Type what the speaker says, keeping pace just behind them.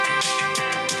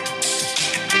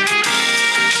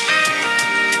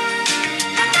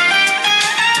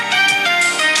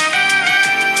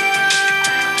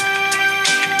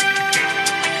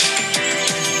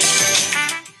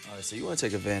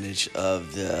take advantage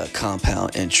of the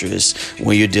compound interest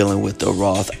when you're dealing with the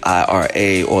Roth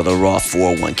IRA or the Roth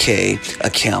 401k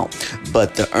account.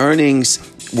 But the earnings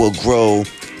will grow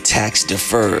tax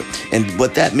deferred. And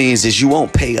what that means is you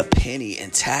won't pay a penny in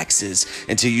taxes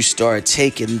until you start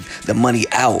taking the money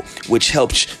out, which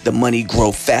helps the money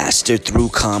grow faster through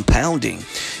compounding.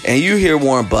 And you hear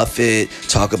Warren Buffett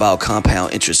talk about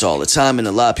compound interest all the time, and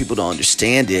a lot of people don't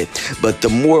understand it. But the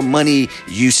more money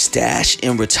you stash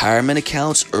in retirement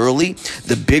accounts early,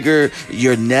 the bigger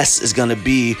your nest is going to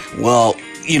be. Well,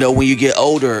 when you get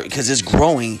older, because it's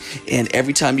growing, and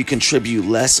every time you contribute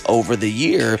less over the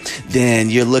year, then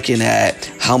you're looking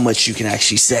at how much you can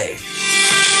actually save.